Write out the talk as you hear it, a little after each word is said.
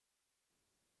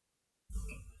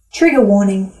Trigger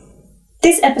warning.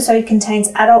 This episode contains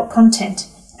adult content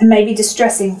and may be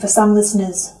distressing for some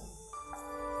listeners.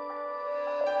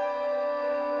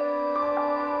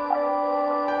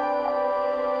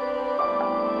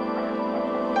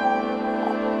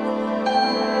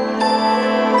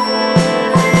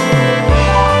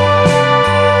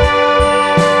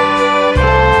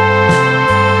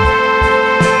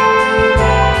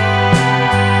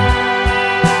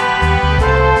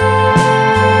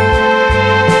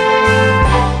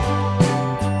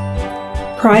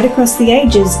 Pride Across the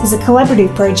Ages is a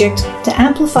collaborative project to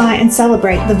amplify and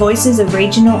celebrate the voices of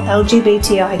regional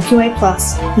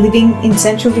LGBTIQA+ living in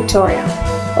central Victoria.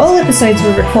 All episodes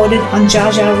were recorded on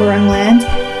Dja Dja Wurrung land,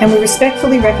 and we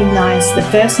respectfully recognise that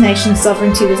First Nation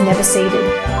sovereignty was never ceded.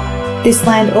 This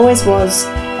land always was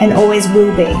and always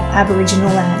will be Aboriginal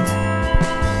land.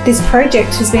 This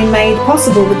project has been made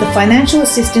possible with the financial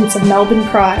assistance of Melbourne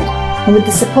Pride and with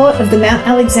the support of the Mount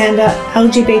Alexander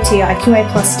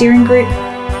LGBTIQA+ steering group,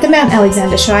 the Mount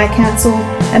Alexander Shire Council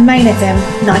and Main FM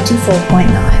 94.9.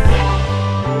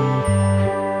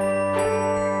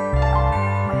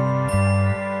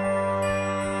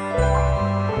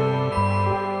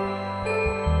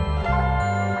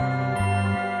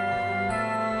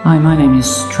 Hi, my name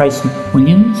is Trace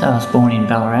Williams. I was born in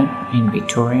Ballarat in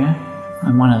Victoria.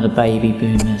 I'm one of the baby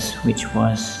boomers, which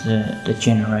was the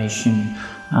generation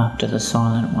after the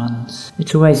silent ones.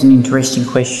 It's always an interesting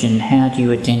question, how do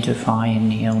you identify in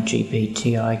the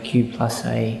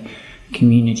LGBTIQ+A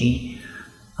community?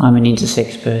 I'm an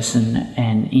intersex person,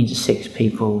 and intersex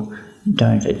people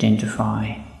don't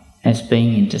identify as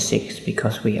being intersex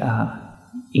because we are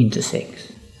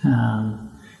intersex.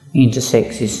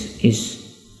 Intersex is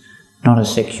not a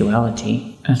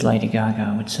sexuality. As Lady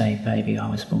Gaga would say, baby, I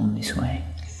was born this way.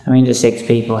 So intersex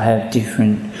people have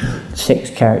different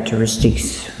sex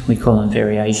characteristics. We call them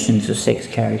variations of sex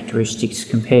characteristics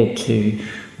compared to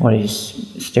what is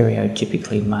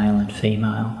stereotypically male and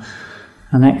female.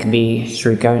 And that can be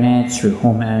through gonads, through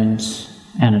hormones,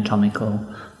 anatomical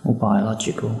or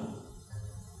biological.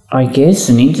 I guess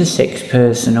an intersex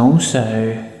person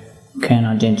also can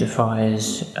identify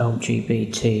as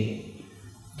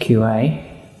LGBTQA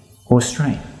or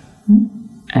straight.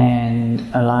 And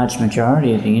a large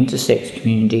majority of the intersex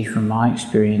community, from my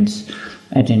experience,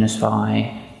 identify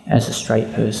as a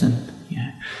straight person.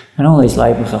 And all these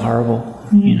labels are horrible.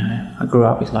 I grew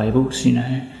up with labels.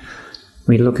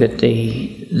 We look at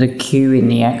the Q in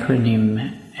the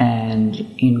acronym, and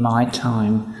in my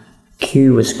time,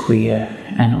 Q was queer,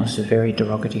 and it was a very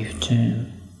derogative term.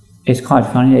 It's quite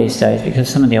funny these days because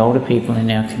some of the older people in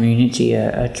our community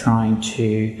are trying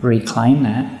to reclaim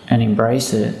that and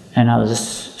embrace it, and others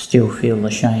still feel the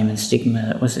shame and stigma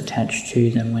that was attached to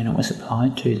them when it was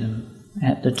applied to them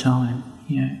at the time.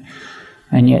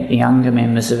 And yet the younger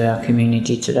members of our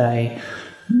community today,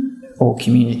 or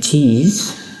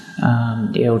communities,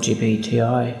 the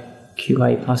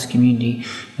LGBTIQA+ community,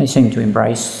 they seem to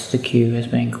embrace the Q as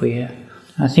being queer.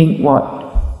 I think what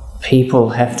people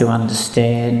have to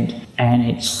understand, and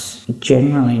it's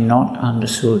generally not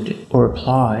understood or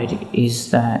applied, is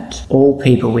that all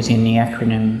people within the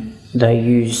acronym, they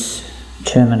use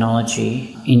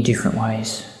terminology in different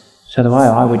ways. So the way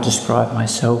I would describe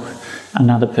myself,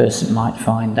 another person might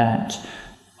find that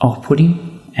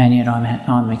off-putting, and yet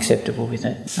I'm acceptable with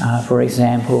it. For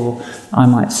example, I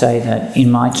might say that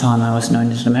in my time I was known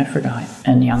as an hermaphrodite,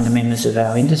 and the younger members of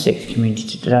our intersex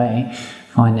community today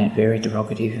find that very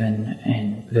derogative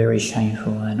and very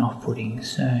shameful and off-putting.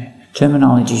 So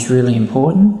terminology is really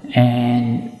important,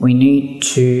 and we need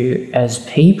to, as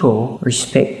people,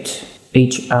 respect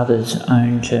each other's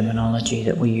own terminology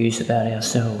that we use about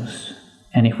ourselves.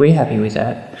 And if we're happy with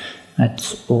that,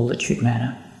 that's all that should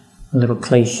matter. A little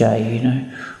cliche,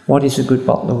 what is a good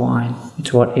bottle of wine?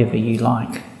 It's whatever you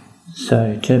like.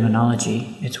 So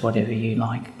terminology, it's whatever you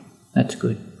like. That's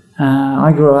good.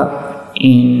 I grew up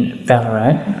in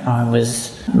Ballarat. I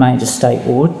was made a state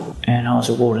ward, and I was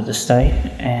awarded the state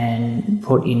and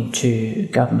put into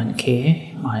government care.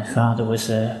 My father was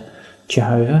a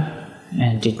Jehovah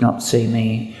and did not see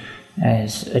me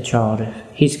as a child of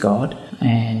his God,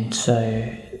 and so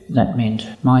that meant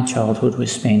my childhood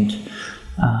was spent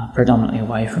predominantly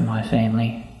away from my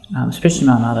family, especially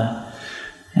my mother.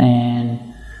 And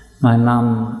my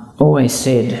mum always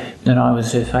said that I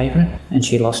was her favourite, and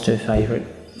she lost her favourite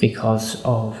because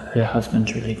of her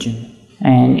husband's religion.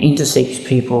 And intersex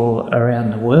people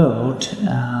around the world,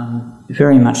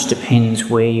 very much depends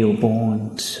where you're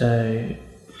born. So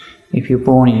If you're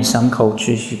born in some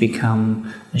cultures, you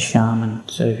become a shaman,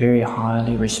 so very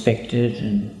highly respected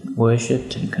and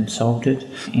worshipped and consulted.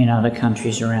 In other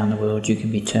countries around the world, you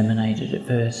can be terminated at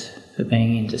birth for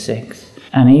being intersex.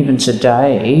 And even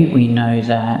today, we know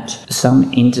that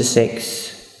some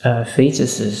intersex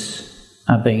fetuses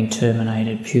are being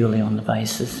terminated purely on the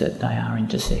basis that they are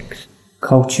intersex.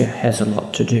 Culture has a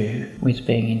lot to do with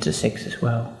being intersex as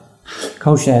well.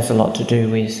 Culture has a lot to do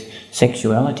with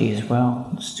sexuality as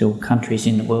well. There's still countries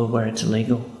in the world where it's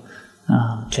illegal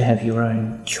to have your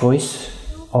own choice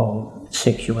of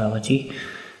sexuality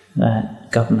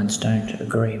that governments don't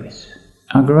agree with.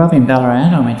 I grew up in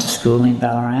Ballarat. I went to school in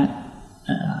Ballarat.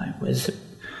 I was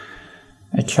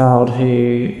a child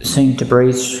who seemed to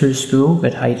breeze through school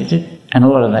but hated it. And a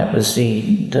lot of that was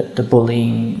the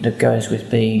bullying that goes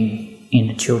with being in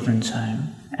a children's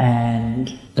home,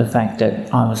 and the fact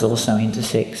that I was also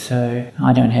intersex, so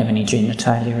I don't have any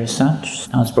genitalia as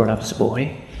such. I was brought up as a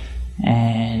boy,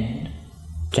 and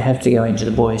to have to go into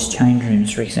the boys' change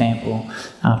rooms, for example,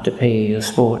 after PE or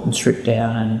sport and strip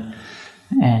down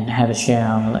and have a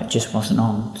shower, well, that just wasn't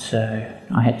on. So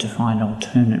I had to find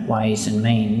alternate ways and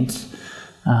means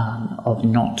of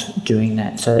not doing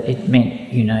that. So it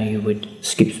meant, you would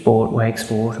skip sport, wag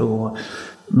sport, or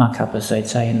muck up, as they'd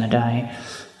say in the day,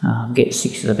 get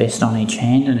 6 of the best on each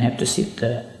hand and have to sit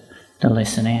the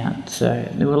lesson out. So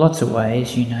there were lots of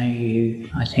ways,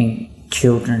 I think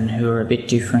children who are a bit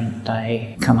different,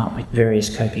 they come up with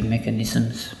various coping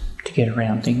mechanisms to get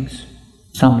around things.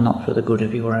 Some not for the good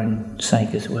of your own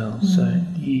sake as well. So,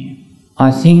 yeah.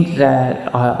 I think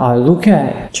that I look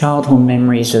at childhood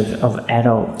memories of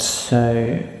adults.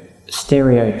 So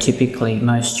stereotypically,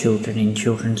 most children in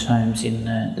children's homes in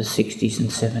the 60s and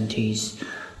 70s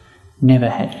never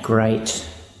had great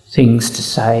things to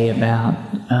say about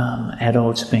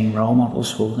adults being role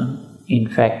models for them. In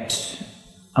fact,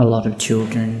 a lot of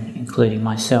children, including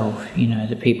myself,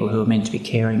 the people who were meant to be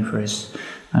caring for us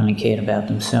only cared about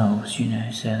themselves,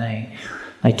 so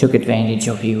they took advantage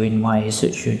of you in ways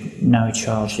that no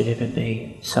child should ever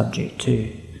be subject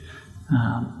to.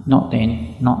 Not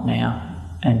then, not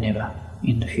now, and never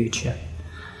in the future.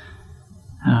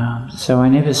 So I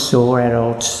never saw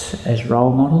adults as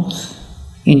role models.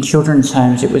 In children's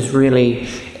homes, it was really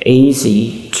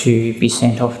easy to be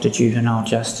sent off to juvenile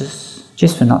justice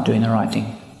just for not doing the right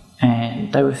thing.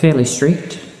 And they were fairly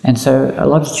strict. And so a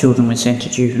lot of children were sent to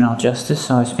juvenile justice.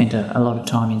 I spent a lot of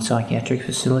time in psychiatric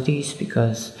facilities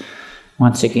because,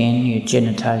 once again, your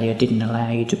genitalia didn't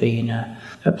allow you to be in a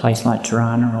place like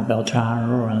Tirana or Baltara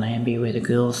or Allambie where the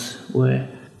girls were.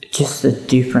 Just the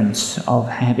difference of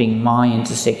having my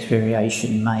intersex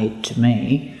variation made to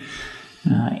me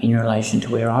in relation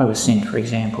to where I was sent, for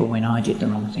example, when I did the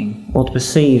wrong thing, or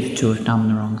perceived to have done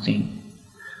the wrong thing.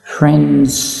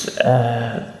 Friends,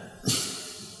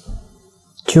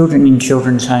 children in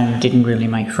children's home didn't really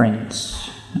make friends.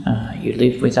 You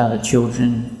lived with other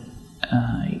children,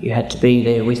 you had to be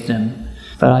there with them.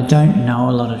 But I don't know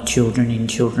a lot of children in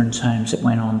children's homes that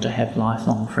went on to have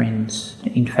lifelong friends.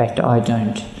 In fact, I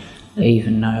don't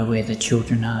even know where the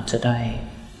children are today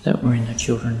that were in the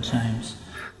children's homes.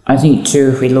 I think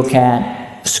too, if we look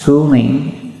at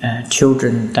schooling,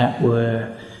 children that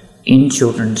were in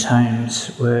children's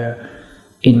homes were,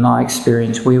 in my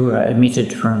experience, we were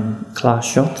omitted from class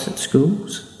shots at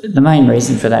schools. The main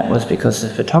reason for that was because the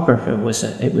photographer was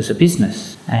a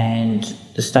business, and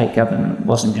the state government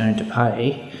wasn't going to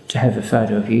pay to have a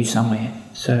photo of you somewhere,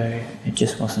 so it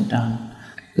just wasn't done.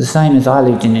 The same as I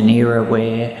lived in an era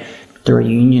where the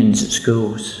reunions at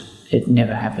schools, it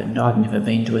never happened. I've never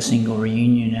been to a single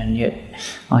reunion, and yet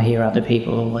I hear other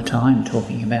people all the time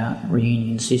talking about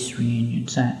reunions this,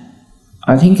 reunions that.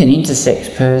 I think an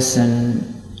intersex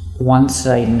person, once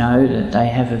they know that they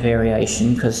have a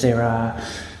variation, because there are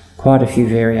quite a few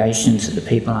variations that the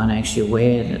people aren't actually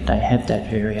aware that they have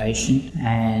that variation,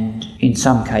 and in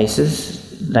some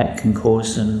cases that can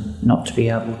cause them not to be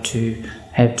able to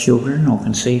have children or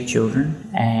conceive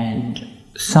children, and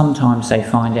sometimes they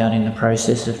find out in the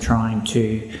process of trying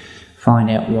to find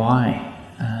out why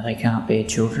they can't bear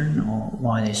children, or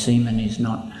why their semen is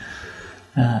not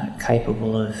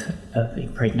capable of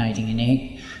impregnating an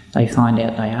egg. They find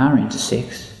out they are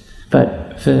intersex.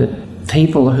 But for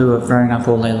people who have grown up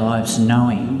all their lives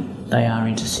knowing they are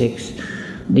intersex,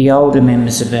 the older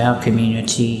members of our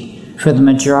community, for the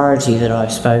majority that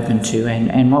I've spoken to,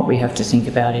 and what we have to think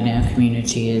about in our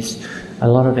community is a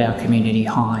lot of our community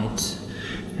hides.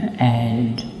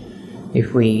 And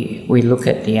if we look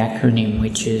at the acronym,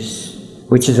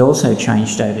 which has also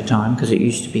changed over time, because it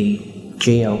used to be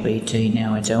GLBT,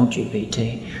 now it's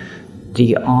LGBT,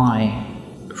 the I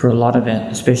for a lot of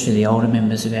it, especially the older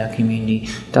members of our community,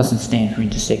 doesn't stand for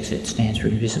intersex, it stands for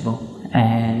invisible.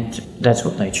 And that's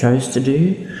what they chose to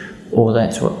do, or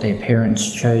that's what their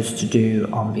parents chose to do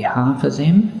on behalf of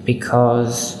them,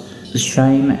 because the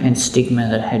shame and stigma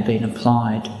that had been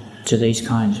applied to these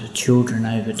kinds of children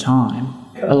over time,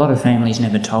 a lot of families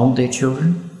never told their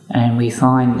children, and we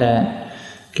find that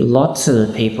lots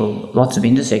of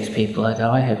intersex people that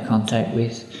I have contact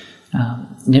with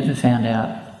never found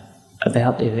out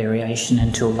about their variation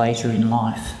until later in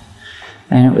life.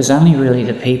 And it was only really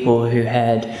the people who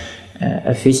had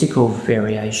a physical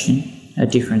variation, a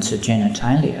difference of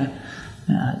genitalia,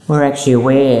 were actually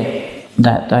aware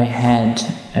that they had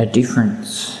a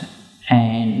difference,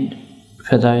 and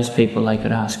for those people they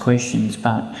could ask questions.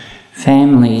 But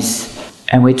families,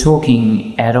 and we're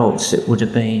talking adults that would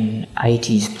have been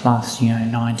 80s plus,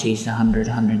 90s, 100,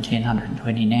 110,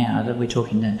 120 now, that we're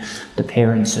talking the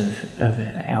parents of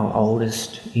our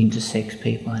oldest intersex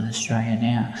people in Australia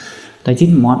now. They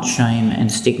didn't want shame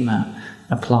and stigma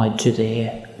applied to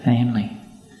their family,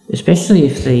 especially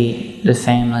if the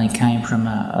family came from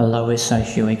a lower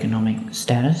socioeconomic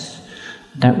status.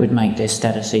 That would make their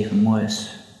status even worse.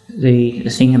 The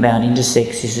thing about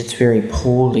intersex is it's very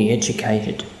poorly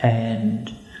educated, and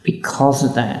because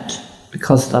of that,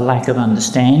 because of the lack of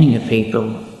understanding of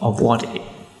people of what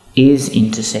is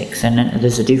intersex, and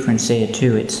there's a difference there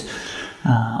too, it's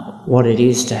what it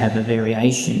is to have a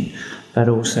variation, but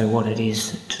also what it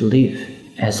is to live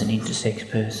as an intersex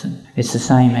person. It's the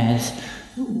same as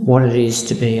what it is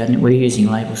to be, and we're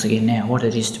using labels again now, what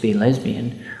it is to be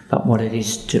lesbian, but what it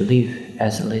is to live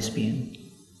as a lesbian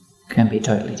can be a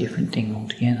totally different thing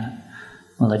altogether.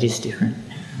 Well, it is different.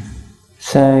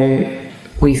 So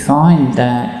we find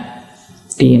that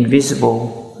the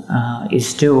invisible is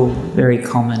still very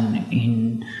common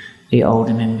in the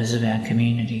older members of our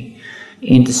community.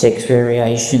 Intersex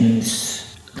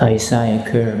variations, they say,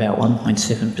 occur about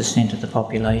 1.7% of the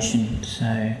population,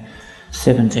 so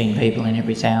 17 people in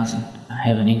every 1,000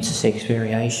 have an intersex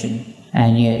variation.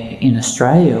 And yet in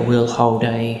Australia we'll hold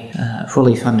a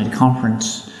fully funded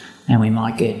conference and we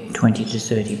might get 20 to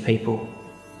 30 people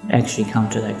actually come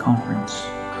to that conference.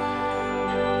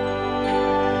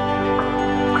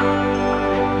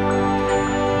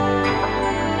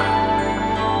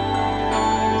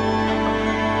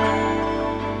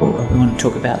 We want to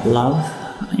talk about love.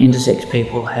 Intersex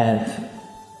people have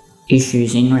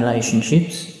issues in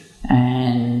relationships,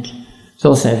 and it's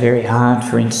also very hard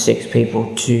for intersex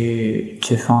people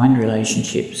to find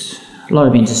relationships. A lot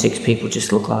of intersex people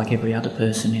just look like every other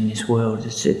person in this world.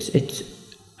 It's a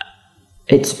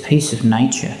piece of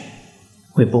nature.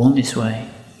 We're born this way,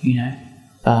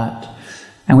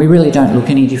 and we really don't look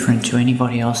any different to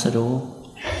anybody else at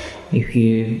all. If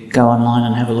you go online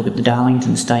and have a look at the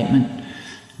Darlington Statement,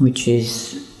 which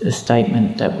is a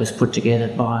statement that was put together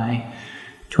by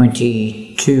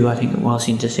 22, I think it was,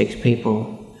 intersex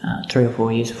people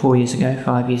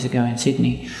 5 years ago in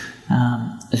Sydney.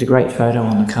 There's a great photo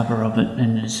on the cover of it,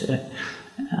 and there's a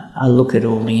look at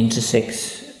all the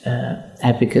intersex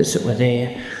advocates that were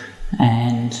there,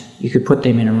 and you could put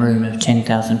them in a room of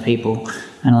 10,000 people,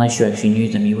 and unless you actually knew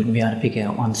them, you wouldn't be able to pick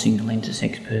out one single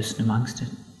intersex person amongst it.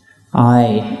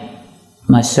 I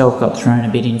myself got thrown a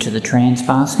bit into the trans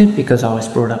basket because I was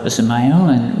brought up as a male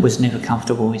and was never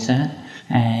comfortable with that.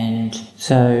 And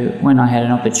so when I had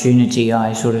an opportunity,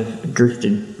 I sort of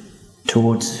drifted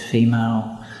towards the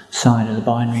female side of the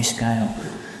binary scale.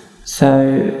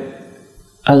 So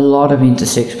a lot of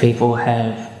intersex people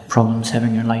have problems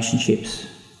having relationships,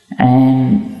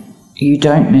 and you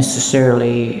don't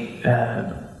necessarily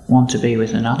want to be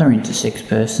with another intersex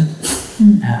person.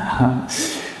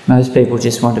 Most people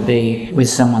just want to be with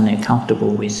someone they're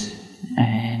comfortable with,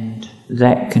 and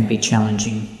that can be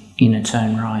challenging in its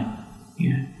own right,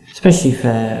 especially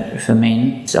for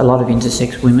men. A lot of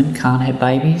intersex women can't have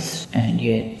babies, and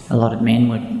yet a lot of men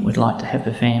would like to have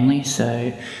a family,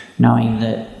 so knowing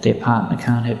that their partner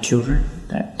can't have children,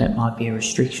 that might be a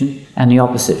restriction. And the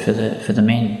opposite for the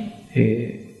men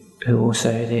who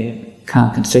also they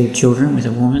can't conceive children with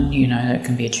a woman, that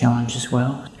can be a challenge as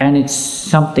well. And it's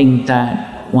something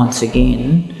that, once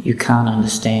again, you can't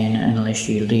understand unless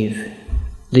you live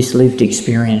this lived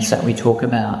experience that we talk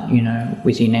about,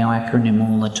 within our acronym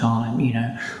all the time,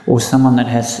 or someone that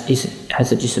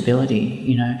has a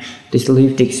disability, this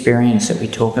lived experience that we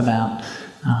talk about,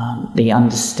 the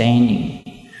understanding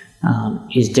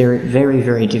is very,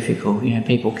 very difficult.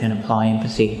 People can apply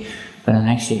empathy, but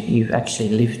you've actually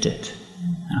lived it.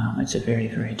 It's a very,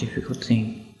 very difficult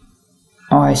thing.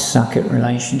 I suck at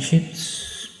relationships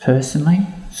personally,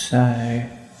 so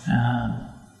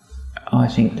I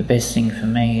think the best thing for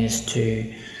me is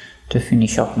to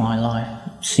finish off my life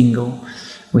single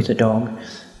with a dog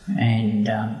and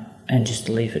just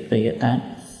leave it be at that.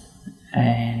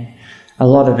 And a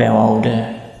lot of our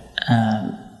older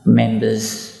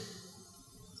members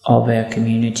of our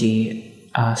community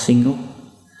are single,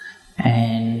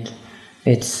 and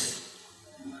it's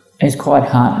quite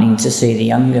heartening to see the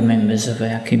younger members of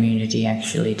our community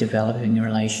actually developing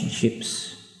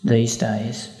relationships these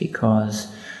days,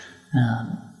 because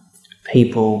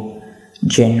people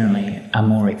generally are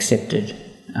more accepted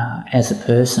as a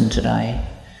person today,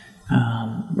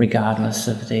 regardless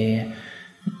of their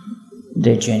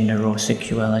gender or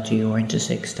sexuality or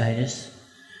intersex status.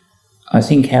 I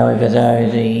think, however, though,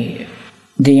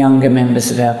 the younger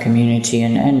members of our community,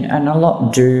 and a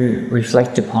lot do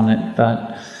reflect upon it,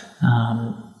 but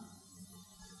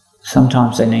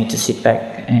sometimes they need to sit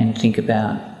back and think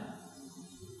about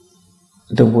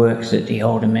the work that the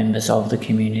older members of the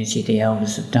community, the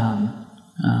elders, have done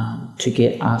to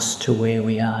get us to where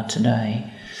we are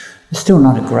today. There's still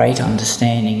not a great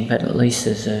understanding, but at least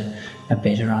there's a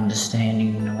better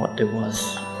understanding than what there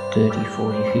was 30,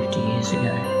 40, 50 years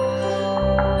ago.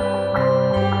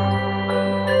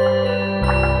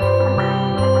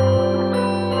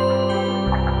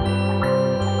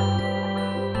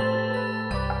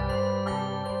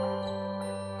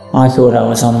 I thought I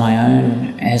was on my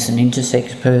own as an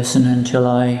intersex person until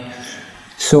I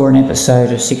saw an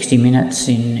episode of 60 Minutes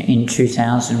in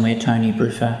 2000 where Tony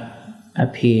Bruffer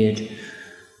appeared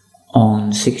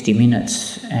on 60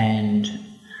 Minutes and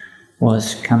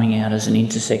was coming out as an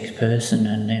intersex person,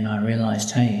 and then I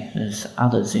realised, hey, there's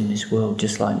others in this world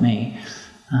just like me.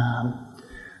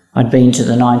 I'd been to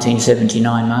the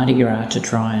 1979 Mardi Gras to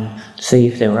try and see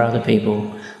if there were other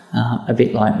people a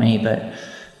bit like me, but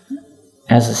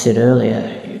as I said earlier,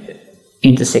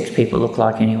 intersex people look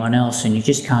like anyone else, and you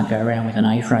just can't go around with an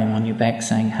A-frame on your back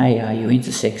saying, hey, are you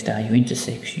intersex? Are you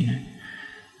intersex? You know.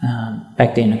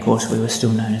 Back then, of course, we were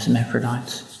still known as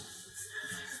hermaphrodites.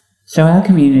 So our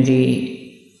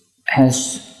community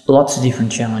has lots of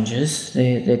different challenges.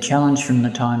 They're challenged from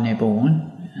the time they're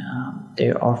born.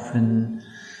 They're often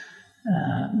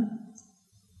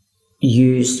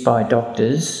used by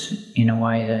doctors in a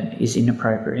way that is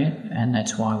inappropriate, and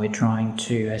that's why we're trying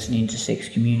to, as an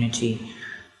intersex community,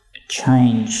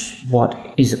 change what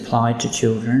is applied to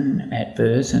children at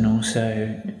birth and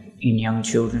also in young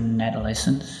children and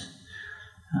adolescents.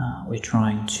 We're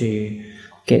trying to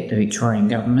get the Victorian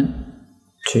government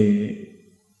to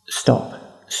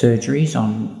stop surgeries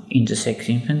on intersex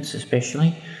infants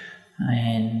especially,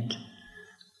 and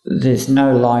there's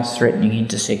no life-threatening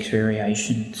intersex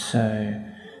variation, so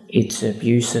it's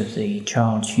abuse of the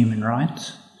child's human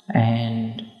rights,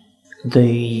 and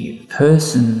the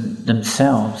person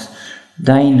themselves,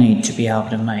 they need to be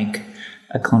able to make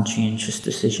a conscientious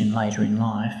decision later in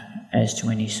life as to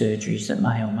any surgeries that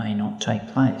may or may not take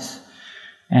place.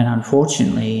 And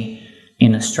unfortunately,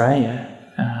 in Australia,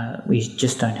 we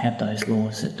just don't have those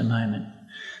laws at the moment.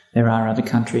 There are other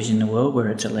countries in the world where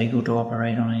it's illegal to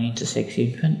operate on an intersex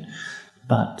infant,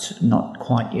 but not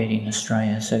quite yet in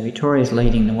Australia. So Victoria's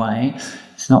leading the way.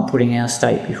 It's not putting our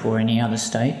state before any other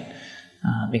state,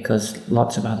 because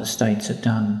lots of other states have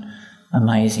done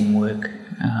amazing work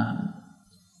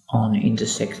on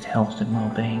intersex health and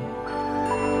well-being.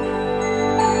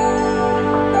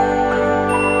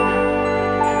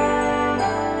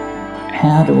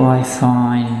 How do I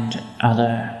find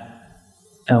other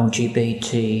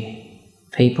LGBT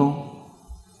people?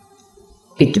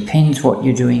 It depends what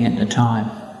you're doing at the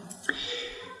time.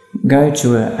 Go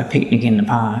to a picnic in the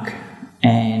park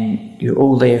and you're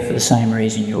all there for the same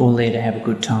reason. You're all there to have a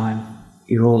good time.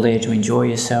 You're all there to enjoy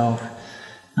yourself,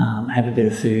 have a bit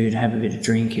of food, have a bit of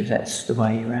drink if that's the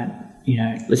way you're at. You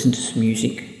know, listen to some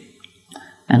music,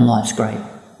 and life's great.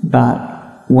 But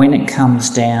when it comes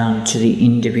down to the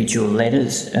individual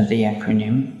letters of the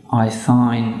acronym, I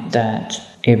find that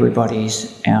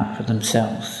everybody's out for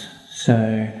themselves.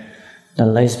 So the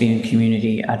lesbian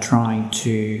community are trying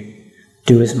to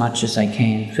do as much as they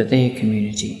can for their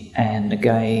community, and the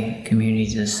gay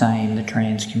community the same, the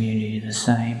trans community the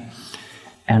same,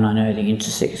 and I know the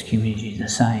intersex community the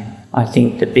same. I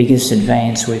think the biggest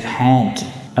advance we've had,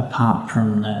 apart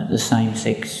from the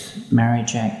Same-Sex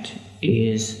Marriage Act,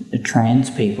 is the trans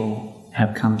people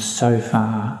have come so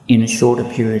far in a shorter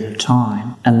period of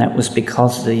time, and that was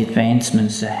because of the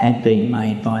advancements that had been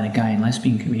made by the gay and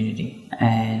lesbian community.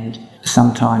 And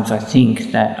sometimes I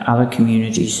think that other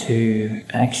communities who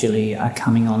actually are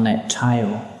coming on that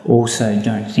tail also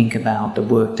don't think about the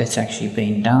work that's actually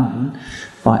been done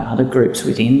by other groups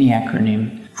within the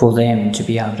acronym for them to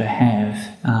be able to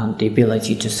have the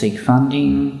ability to seek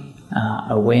funding,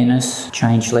 awareness,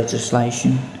 change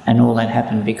legislation, and all that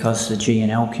happened because the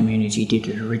G&L community did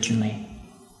it originally.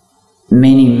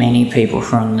 Many people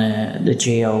from the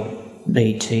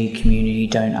LGBT community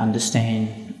don't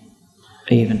understand,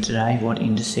 even today, what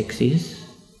intersex is.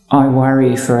 I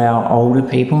worry for our older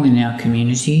people in our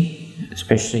community,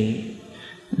 especially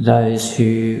those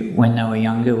who, when they were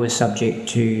younger, were subject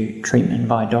to treatment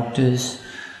by doctors.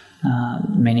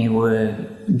 Many were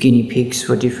guinea pigs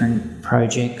for different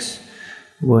projects,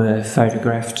 were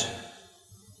photographed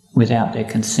without their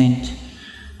consent.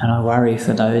 And I worry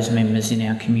for those members in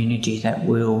our community that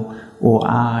will or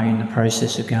are in the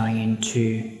process of going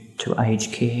into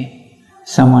aged care.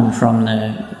 Someone from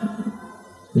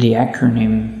the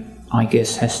acronym, I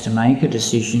guess, has to make a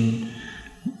decision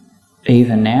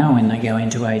even now when they go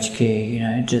into aged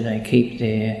care. Do they keep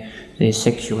their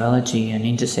sexuality and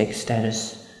intersex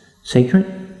status secret?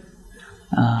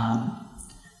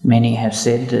 Many have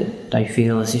said that they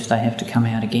feel as if they have to come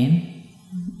out again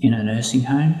in a nursing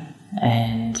home,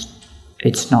 and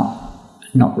it's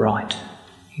not right.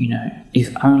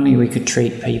 If only we could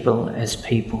treat people as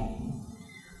people,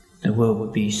 the world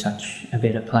would be such a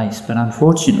better place. But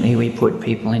unfortunately, we put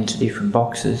people into different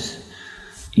boxes.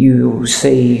 You'll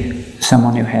see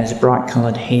someone who has bright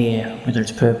coloured hair, whether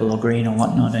it's purple or green or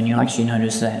whatnot, and you'll actually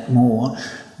notice that more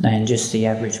than just the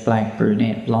average black,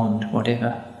 brunette, blonde,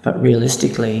 whatever. But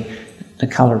realistically, the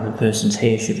colour of a person's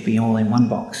hair should be all in one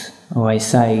box. I always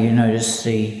say you notice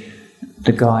the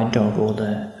guide dog or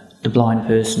the blind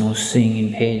person or seeing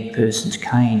impaired person's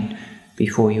cane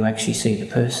before you actually see the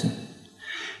person.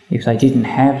 If they didn't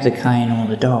have the cane or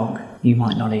the dog, you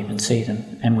might not even see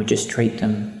them and would just treat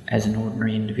them as an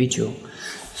ordinary individual.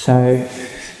 So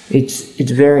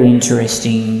it's very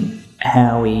interesting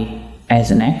how we, as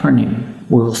an acronym,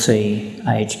 will see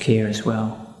aged care as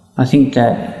well. I think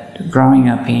that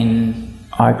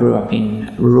I grew up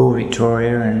in rural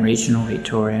Victoria and regional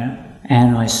Victoria,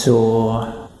 and I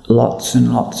saw lots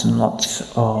and lots and lots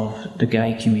of the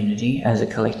gay community as a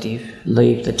collective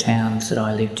leave the towns that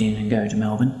I lived in and go to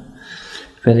Melbourne.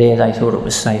 For there they thought it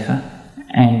was safer,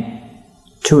 and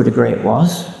to a degree it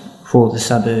was for the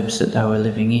suburbs that they were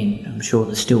living in. I'm sure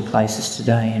there's still places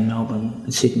today in Melbourne,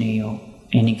 Sydney or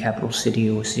any capital city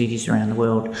or cities around the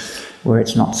world where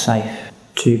it's not safe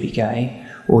to be gay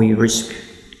or you risk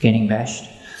getting bashed.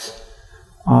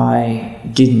 I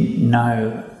didn't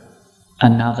know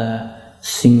another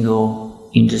single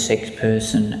intersex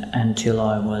person until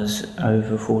I was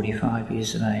over 45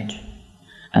 years of age.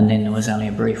 And then there was only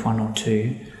a brief one or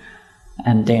two,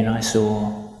 and then I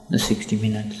saw the 60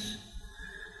 Minutes.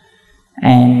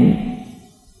 And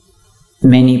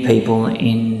many people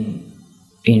in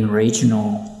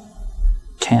regional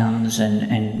towns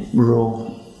and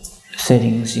rural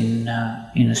settings in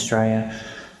Australia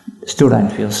still don't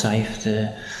feel safe.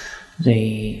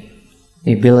 The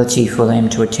ability for them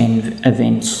to attend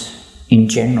events in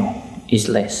general is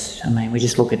less. I mean, we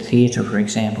just look at theatre, for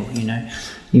example.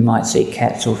 You might see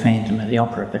Cats or Phantom of the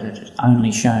Opera, but it's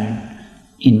only shown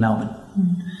in Melbourne.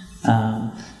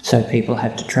 So people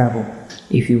have to travel.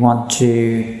 If you want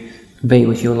to be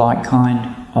with your like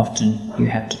kind, often you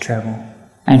have to travel.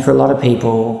 And for a lot of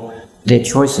people, their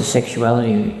choice of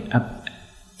sexuality,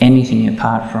 anything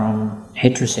apart from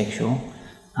heterosexual,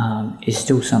 is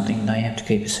still something they have to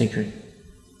keep a secret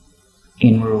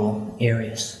in rural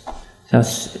areas. So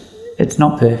it's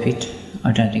not perfect.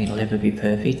 I don't think it'll ever be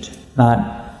perfect. But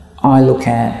I look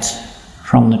at,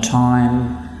 from the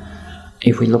time,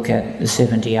 if we look at the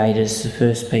 78ers, the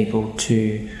first people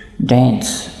to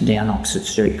dance down Oxford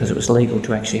Street, because it was legal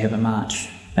to actually have a march.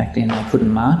 Back then they couldn't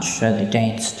march, so they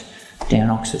danced down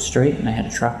Oxford Street and they had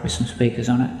a truck with some speakers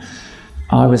on it.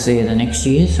 I was there the next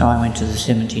year, so I went to the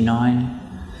 79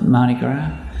 Mardi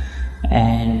Gras,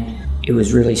 and it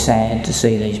was really sad to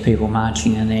see these people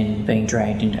marching and then being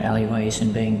dragged into alleyways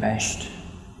and being bashed.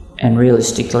 And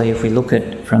realistically, if we look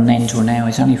at from then till now,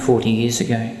 it's only 40 years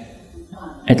ago.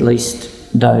 At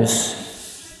least those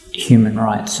human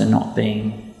rights are not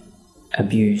being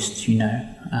abused, You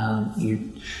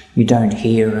don't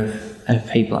hear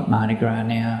of people at Mardi Gras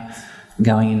now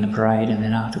going in the parade and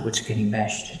then afterwards getting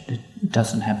bashed. It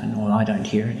doesn't happen, or I don't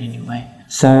hear it anyway.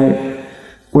 So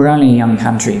we're only a young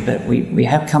country, but we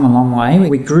have come a long way.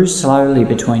 We grew slowly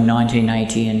between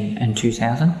 1980 and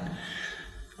 2000,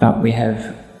 but we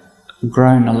have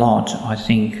grown a lot, I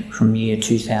think, from year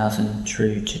 2000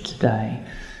 through to today.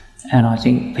 And I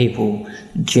think people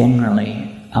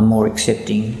generally are more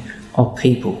accepting of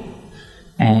people.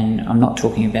 And I'm not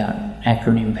talking about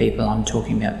acronym people, I'm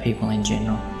talking about people in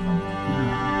general.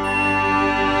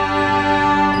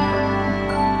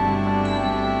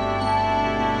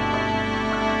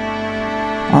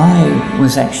 I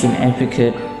was actually an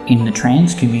advocate in the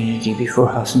trans community before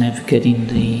I was an advocate in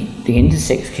the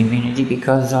intersex community,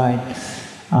 because I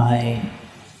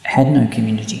had no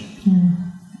community.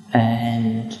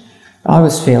 And I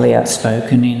was fairly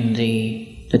outspoken in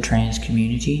the trans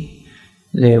community.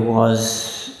 There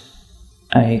was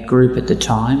a group at the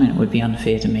time, and it would be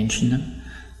unfair to mention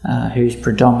them, whose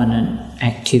predominant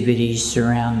activities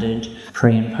surrounded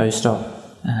pre- and post-op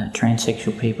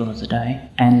transsexual people of the day.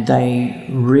 And they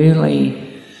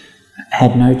really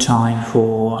had no time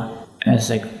for, as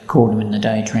they called them in the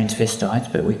day,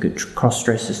 transvestites, but we could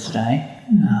cross-dressers today.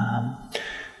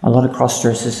 A lot of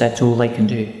cross-dressers, that's all they can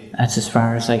do. That's as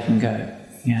far as they can go,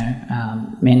 you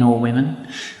know, men or women.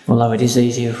 Although it is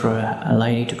easier for a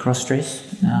lady to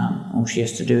cross-dress. All she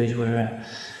has to do is wear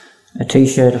a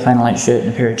t-shirt, a flannelette shirt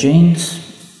and a pair of jeans.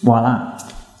 Voila.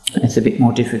 It's a bit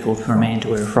more difficult for a man to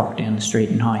wear a frock down the street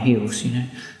and high heels, you know,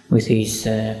 with his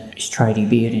tradie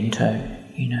beard in tow,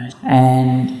 you know.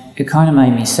 And it kind of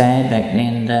made me sad back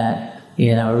then that,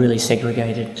 yeah, they were really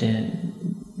segregated,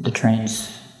 the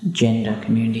transgender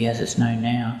community as it's known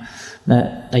now,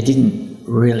 that they didn't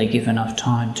really give enough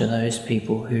time to those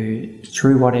people who,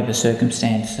 through whatever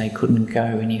circumstance, they couldn't go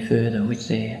any further with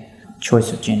their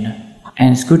choice of gender.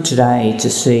 And it's good today to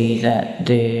see that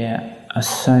there are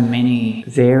so many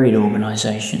varied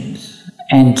organisations.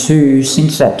 And two,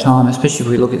 since that time, especially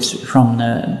if we look at from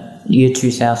the year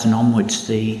 2000 onwards,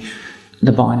 the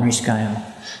binary scale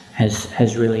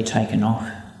has really taken off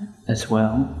as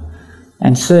well.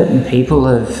 And certain people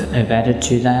have added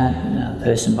to that. A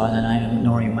person by the name of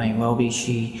Norrie May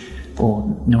Welby,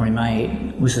 Norrie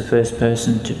May was the first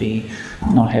person to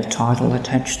not have title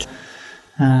attached.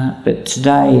 But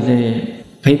today the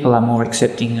people are more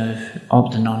accepting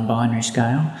of the non-binary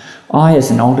scale. I,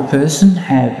 as an older person,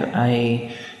 have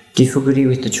a difficulty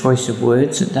with the choice of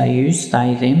words that they use,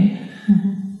 they,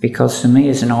 them, because for me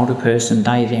as an older person,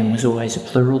 they, them was always a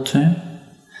plural term.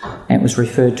 And it was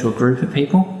referred to a group of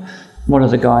people. What are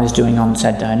the guys doing on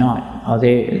Saturday night? Oh,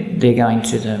 they're going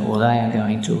to or they are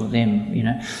going to, or them, you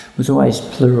know. It was always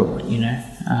plural, you know.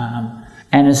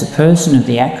 And as a person of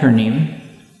the acronym,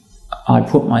 I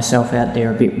put myself out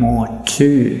there a bit more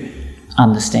to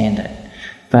understand it.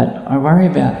 But I worry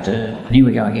about and here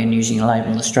we go again, using a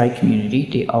label in the straight community,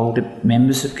 the older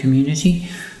members of community,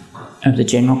 of the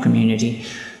general community,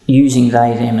 using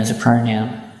they, them as a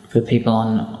pronoun for people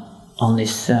on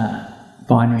this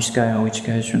binary scale, which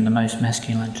goes from the most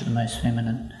masculine to the most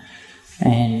feminine.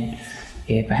 And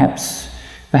yeah,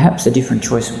 perhaps a different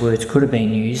choice of words could have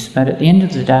been used, but at the end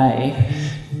of the day,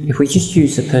 if we just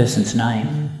use the person's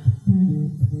name,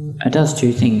 it does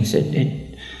two things.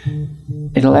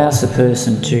 It allows the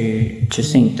person to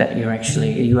think that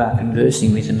you are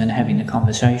conversing with them and having the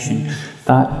conversation,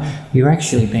 but you're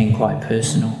actually being quite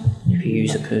personal if you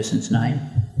use a person's name.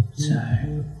 So,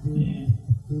 yeah.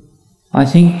 I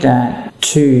think that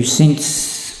too,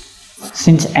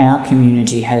 since our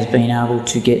community has been able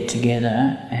to get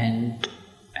together and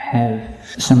have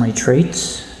some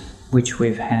retreats, which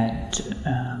we've had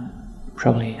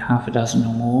probably half a dozen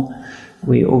or more,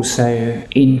 we also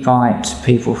invite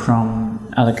people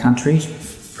from other countries,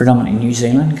 predominantly New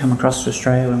Zealand, come across to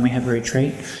Australia when we have a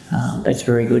retreat. That's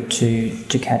very good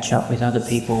to catch up with other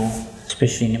people,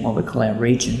 especially in what we call our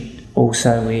region.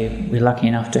 Also, we're lucky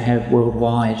enough to have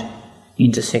worldwide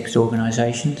intersex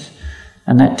organisations,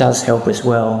 and that does help as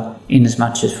well in as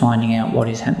much as finding out what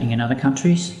is happening in other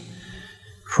countries.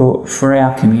 For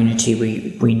our community,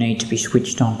 we need to be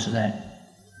switched on to that,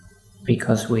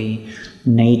 because we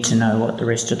need to know what the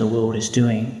rest of the world is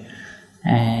doing.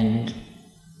 And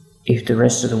if the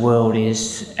rest of the world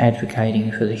is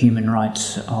advocating for the human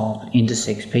rights of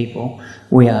intersex people,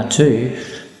 we are too,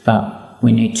 but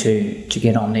we need to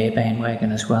get on their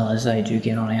bandwagon as well as they do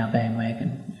get on our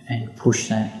bandwagon and push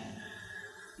that.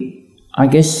 I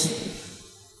guess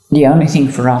the only thing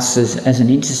for us as an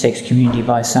intersex community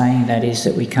by saying that is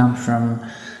that we come from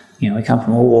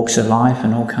all walks of life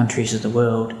and all countries of the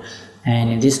world.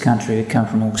 And in this country, we come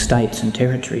from all states and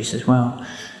territories as well.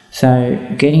 So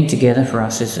getting together for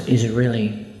us is a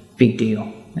really big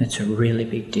deal. It's a really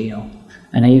big deal.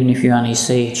 And even if you only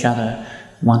see each other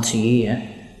once a year,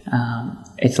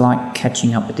 it's like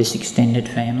catching up with this extended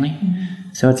family.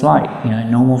 So it's like,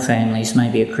 normal families,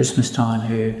 maybe at Christmas time,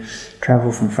 who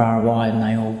travel from far and wide and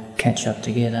they all catch up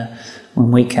together. When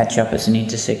we catch up as an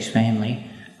intersex family,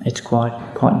 it's quite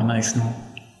an emotional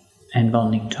and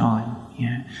bonding time,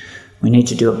 We need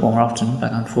to do it more often,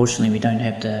 but unfortunately we don't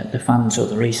have the funds or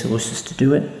the resources to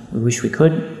do it. We wish we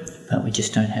could, but we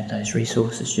just don't have those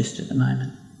resources just at the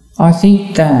moment. I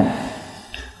think that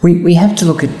we have to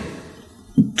look at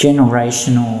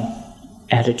generational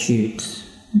attitudes.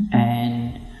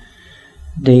 And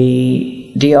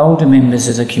the older members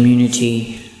of the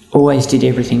community always did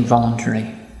everything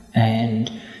voluntarily, and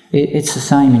it's the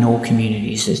same in all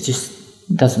communities. It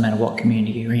just doesn't matter what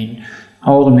community you're in.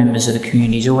 Older members of the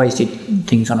communities always did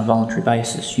things on a voluntary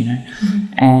basis,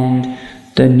 and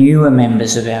the newer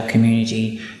members of our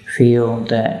community feel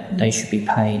that they should be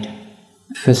paid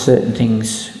for certain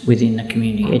things within the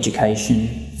community,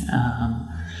 education,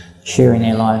 sharing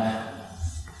their life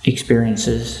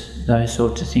experiences, those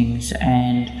sorts of things.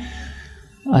 And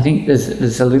I think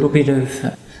there's a little bit of,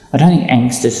 I don't think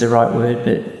angst is the right word,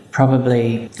 but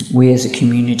probably we as a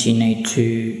community need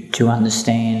to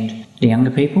understand the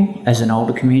younger people. As an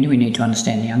older community, we need to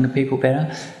understand the younger people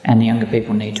better, and the younger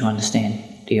people need to understand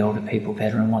the older people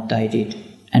better and what they did,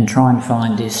 and try and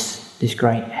find this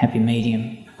great happy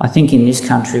medium. I think in this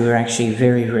country we're actually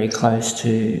very, very close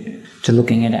to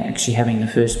looking at actually having the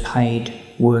first paid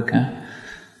worker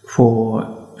for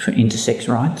intersex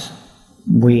rights.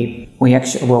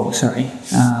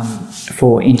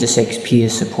 For intersex peer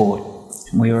support.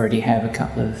 We already have a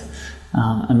couple of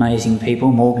amazing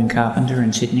people. Morgan Carpenter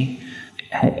in Sydney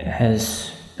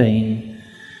has been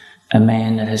a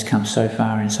man that has come so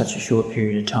far in such a short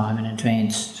period of time and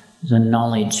advanced the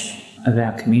knowledge of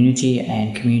our community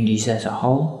and communities as a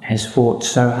whole, has fought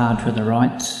so hard for the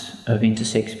rights of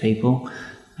intersex people,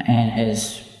 and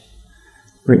has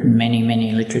written many,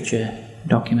 many literature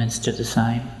documents to the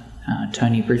same.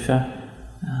 Tony Briffa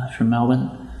from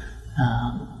Melbourne.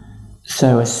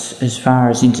 So as far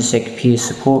as intersex peer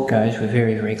support goes, we're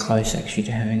very, very close actually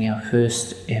to having our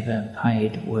first ever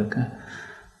paid worker,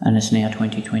 and it's now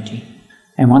 2020.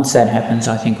 And once that happens,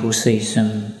 I think we'll see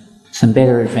some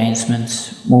better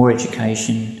advancements, more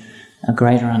education, a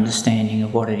greater understanding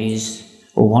of what it is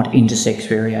or what intersex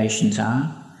variations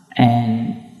are.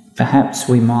 And perhaps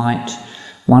we might,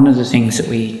 one of the things that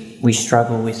we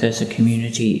struggle with as a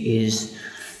community is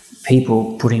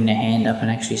people putting their hand up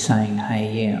and actually saying,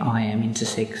 hey, yeah, I am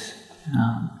intersex.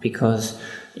 Because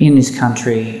in this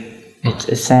country, it's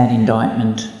a sad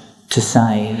indictment to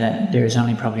say that there is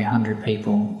only probably 100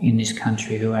 people in this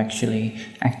country who actually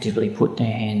actively put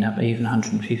their hand up, even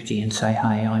 150, and say,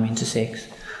 hey, I'm intersex,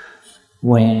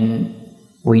 when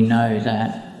we know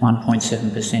that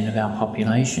 1.7% of our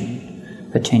population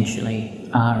potentially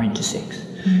are intersex.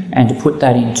 And to put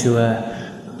that into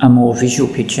a more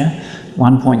visual picture,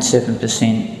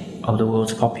 1.7% of the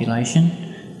world's population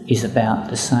is about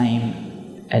the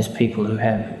same as people who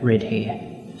have red hair.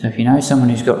 So if you know someone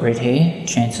who's got red hair,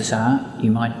 chances are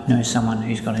you might know someone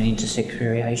who's got an intersex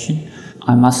variation.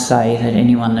 I must say that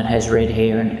anyone that has red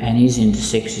hair and is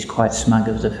intersex is quite smug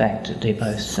of the fact that they're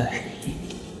both so.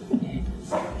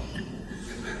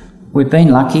 We've been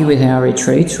lucky with our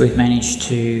retreats. We've managed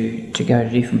to go to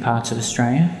different parts of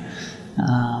Australia.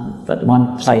 But the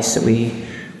one place that we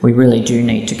really do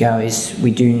need to go is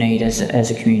we do need,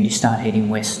 as a community, start heading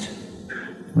west.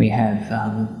 We have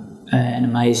an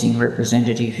amazing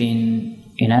representative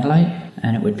in Adelaide,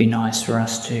 and it would be nice for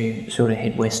us to sort of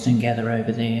head west and gather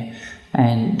over there.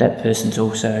 And that person's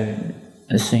also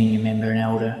a senior member and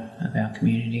elder of our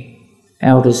community.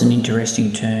 Elder's an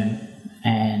interesting term,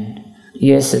 and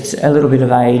yes, it's a little bit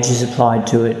of age is applied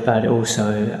to it, but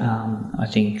also I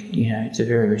think, it's a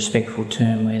very respectful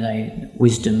term where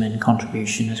wisdom and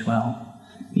contribution as well.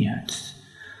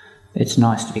 It's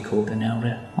nice to be called an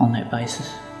elder on that basis.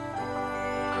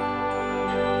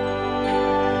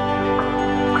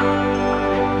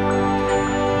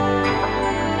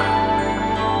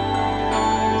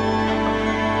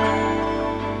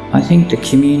 I think the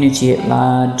community at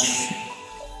large,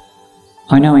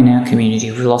 I know in our community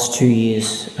we've lost 2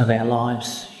 years of our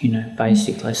lives,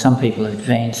 basically. Some people have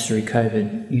advanced through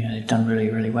COVID, they've done really,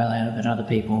 really well out of it. Other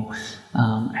people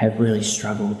have really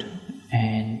struggled.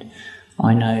 And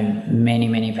I know many,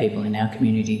 many people in our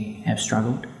community have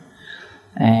struggled.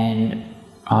 And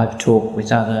I've talked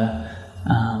with other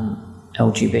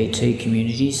LGBT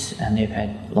communities, and they've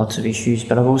had lots of issues,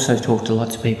 but I've also talked to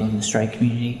lots of people in the straight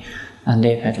community, and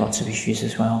they've had lots of issues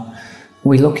as well.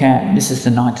 We look at, this is the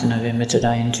 9th of November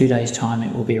today, in 2 days' time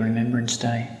it will be Remembrance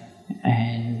Day.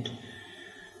 And,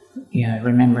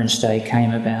 Remembrance Day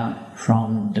came about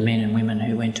from the men and women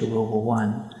who went to World War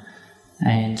I,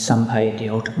 and some paid the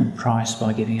ultimate price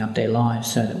by giving up their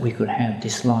lives so that we could have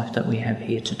this life that we have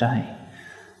here today.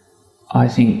 I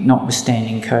think,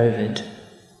 notwithstanding COVID,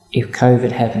 if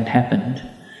COVID hadn't happened,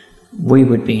 we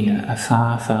would be in a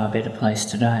far, far better place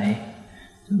today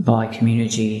by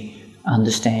community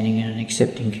understanding and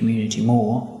accepting community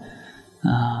more,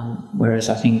 whereas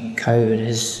I think COVID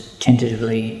has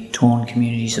tentatively torn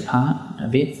communities apart a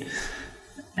bit,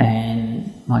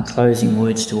 And my closing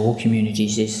words to all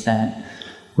communities is that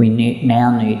we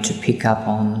now need to pick up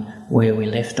on where we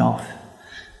left off,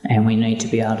 and we need to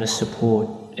be able to support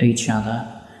each other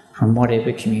from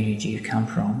whatever community you come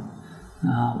from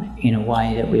in a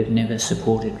way that we've never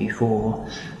supported before,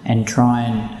 and try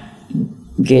and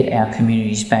get our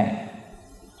communities back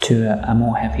to a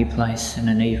more happy place and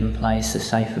an even place, a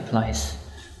safer place.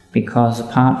 Because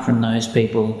apart from those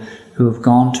people who have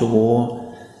gone to war,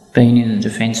 been in the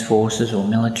defence forces or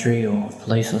military or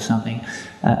police or something,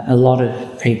 a lot of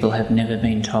people have never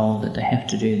been told that they have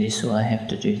to do this or they have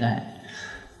to do that.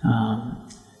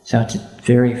 So it's a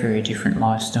very, very different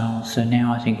lifestyle. So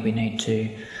now I think we need to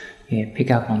pick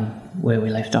up on where we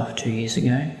left off 2 years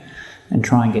ago and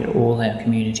try and get all our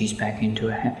communities back into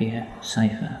a happier,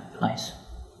 safer place.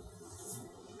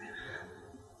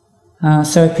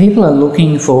 So people are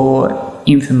looking for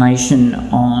information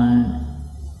on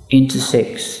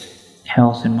intersex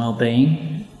health and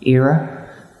wellbeing, IHRA,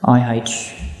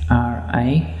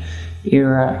 I-H-R-A.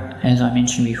 IHRA, as I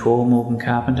mentioned before, Morgan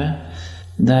Carpenter,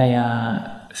 they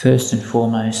are first and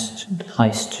foremost the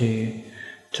place to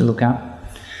look up,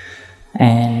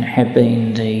 and have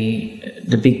been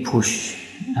the big push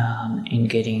in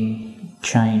getting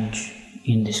change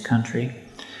in this country.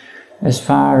 As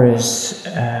far as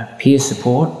peer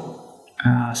support,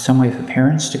 somewhere for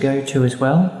parents to go to as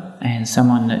well, and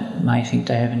someone that may think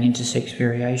they have an intersex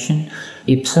variation,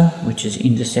 IPSA, which is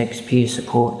Intersex Peer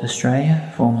Support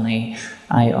Australia, formerly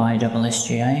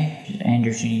AISSGA,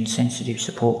 Androgen Sensitive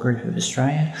Support Group of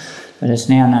Australia, but it's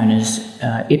now known as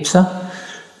IPSA,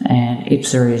 and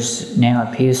IPSA is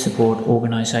now a peer support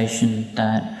organisation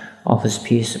that offers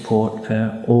peer support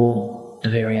for all the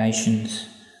variations,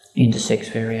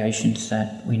 intersex variations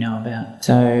that we know about.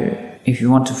 So if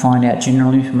you want to find out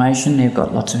general information, they've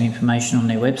got lots of information on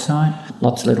their website,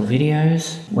 lots of little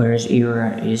videos, whereas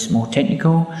IHRA is more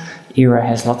technical. IHRA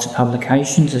has lots of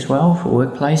publications as well for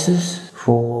workplaces,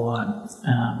 for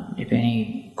if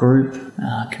any group,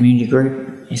 community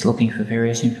group is looking for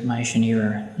various information,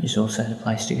 IHRA is also the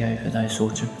place to go for those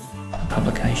sorts of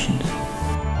publications.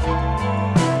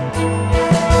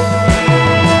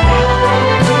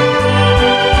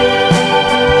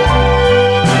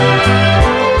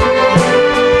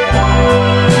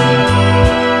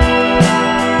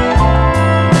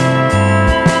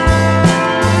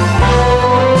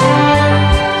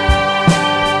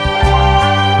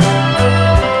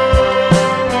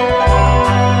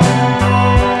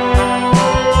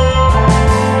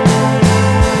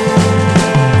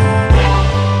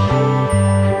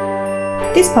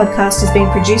 This podcast has been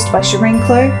produced by Shireen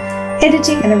Clow,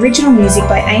 editing and original music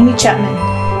by Amy Chapman,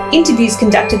 interviews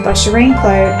conducted by Shireen Clow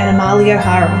and Amalia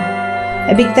O'Hara.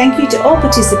 A big thank you to all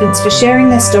participants for sharing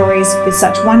their stories with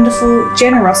such wonderful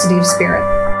generosity of spirit.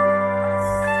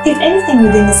 If anything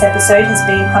within this episode has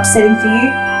been upsetting for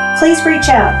you, please reach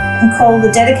out and call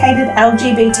the dedicated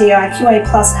LGBTIQA+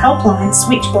 helpline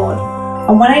switchboard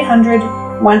on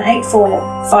 1800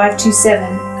 184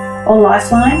 527 or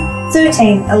Lifeline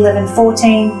 13 11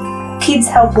 14, Kids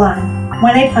Helpline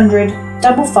 1800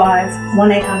 55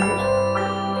 1800.